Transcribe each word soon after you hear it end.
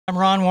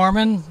Ron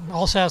Warman,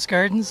 Alsace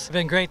Gardens. It's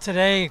been great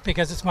today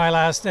because it's my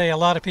last day. A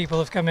lot of people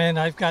have come in.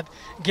 I've got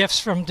gifts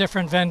from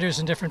different vendors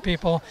and different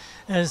people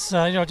as,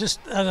 just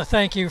as a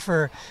thank you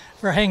for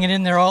hanging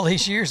in there all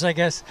these years, I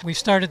guess. We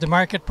started the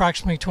market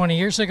approximately 20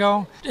 years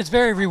ago. It's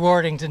very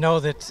rewarding to know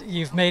that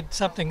you've made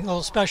something a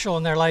little special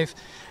in their life,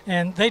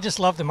 and they just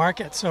love the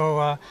market.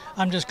 So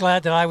I'm just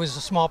glad that I was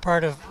a small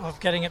part of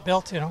getting it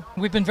built,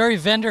 We've been very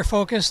vendor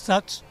focused.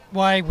 That's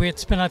why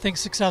it's been, I think,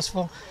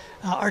 successful.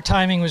 Our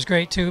timing was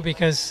great too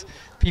because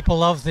people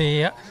love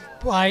the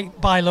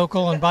buy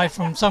local and buy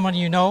from someone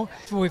you know.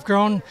 We've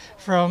grown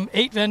from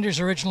 8 vendors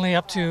originally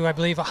up to, I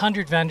believe,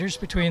 100 vendors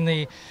between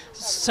the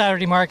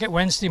Saturday market,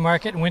 Wednesday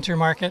market, and winter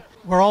market.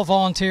 We're all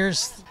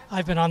volunteers.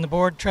 I've been on the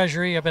board,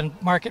 treasury, I've been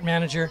market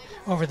manager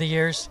over the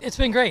years. It's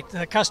been great.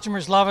 The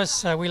customers love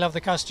us. We love the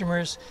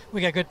customers.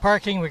 We got good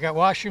parking. We got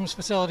washrooms,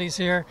 facilities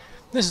here.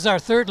 This is our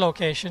 3rd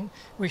location.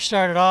 We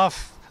started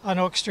off on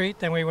Oak Street,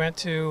 then we went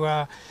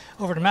to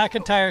over to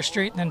McIntyre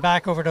Street and then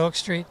back over to Oak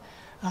Street.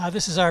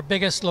 This is our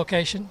biggest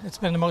location. It's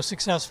been the most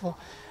successful.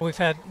 We've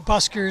had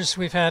buskers,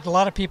 we've had a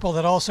lot of people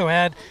that also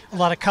add a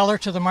lot of color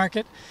to the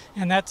market,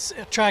 and that's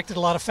attracted a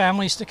lot of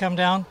families to come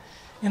down.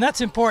 And that's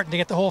important to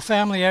get the whole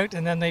family out,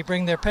 and then they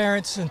bring their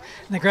parents and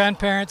the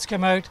grandparents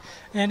come out,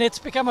 and it's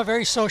become a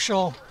very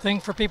social thing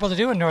for people to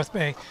do in North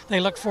Bay. They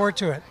look forward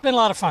to it. It's been a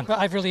lot of fun.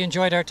 I've really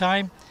enjoyed our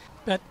time,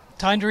 but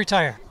time to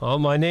retire. Well,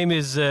 my name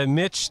is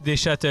Mitch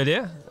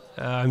Deschâtelet.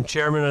 I'm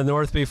chairman of the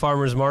North Bay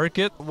Farmers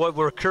Market. What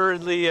we're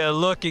currently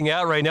looking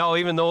at right now,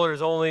 even though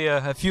there's only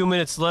a few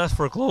minutes left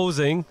for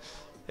closing,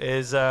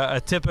 is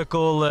a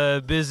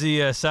typical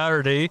busy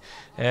Saturday.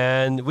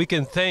 And we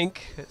can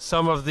thank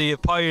some of the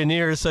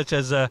pioneers such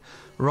as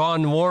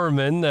Ron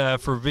Warman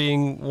for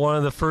being one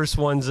of the first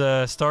ones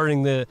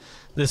starting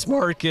this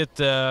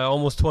market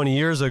almost 20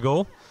 years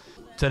ago.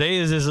 Today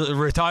is his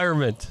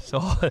retirement, so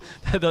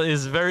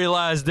his very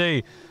last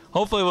day.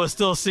 Hopefully we'll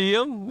still see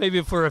him,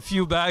 maybe for a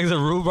few bags of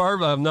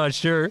rhubarb, I'm not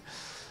sure.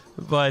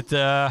 But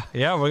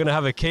yeah, we're going to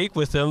have a cake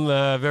with him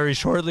very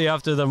shortly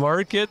after the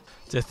market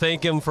to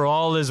thank him for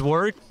all his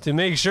work, to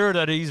make sure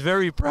that he's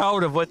very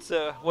proud of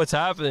what's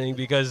happening,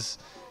 because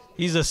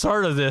he's the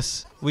start of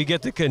this. We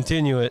get to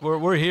continue it.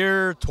 We're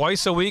here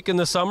twice a week in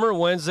the summer,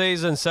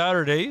 Wednesdays and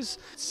Saturdays.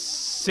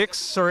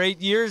 6 or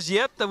 8 years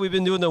yet that we've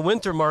been doing the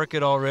winter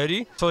market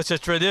already. So it's a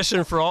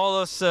tradition for all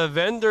us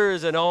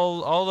vendors and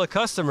all the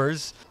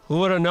customers. Who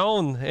would have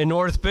known in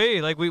North Bay?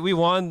 Like we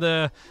won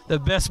the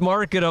best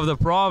market of the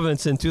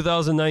province in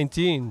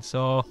 2019.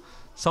 So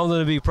something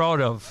to be proud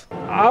of.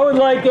 I would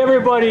like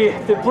everybody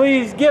to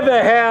please give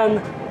a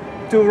hand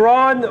to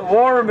Ron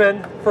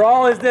Warman for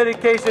all his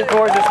dedication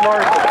towards this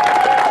market.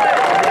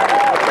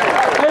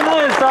 And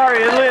Liz,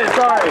 sorry.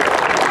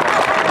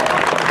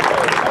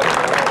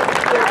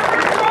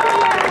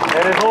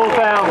 And his whole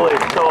family.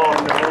 So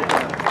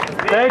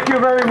thank you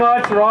very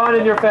much, Ron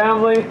and your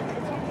family.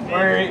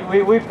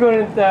 We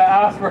couldn't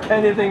ask for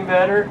anything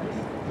better.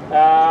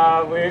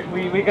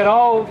 We can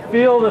all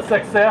feel the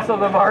success of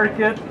the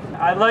market.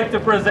 I'd like to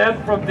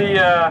present from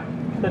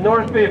the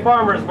North Bay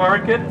Farmers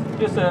Market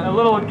just a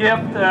little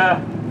gift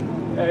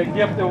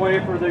away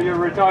for your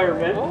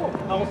retirement. Oh,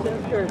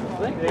 Alsace Gardens.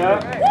 Thank you. Yeah.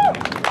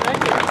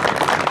 Thank you.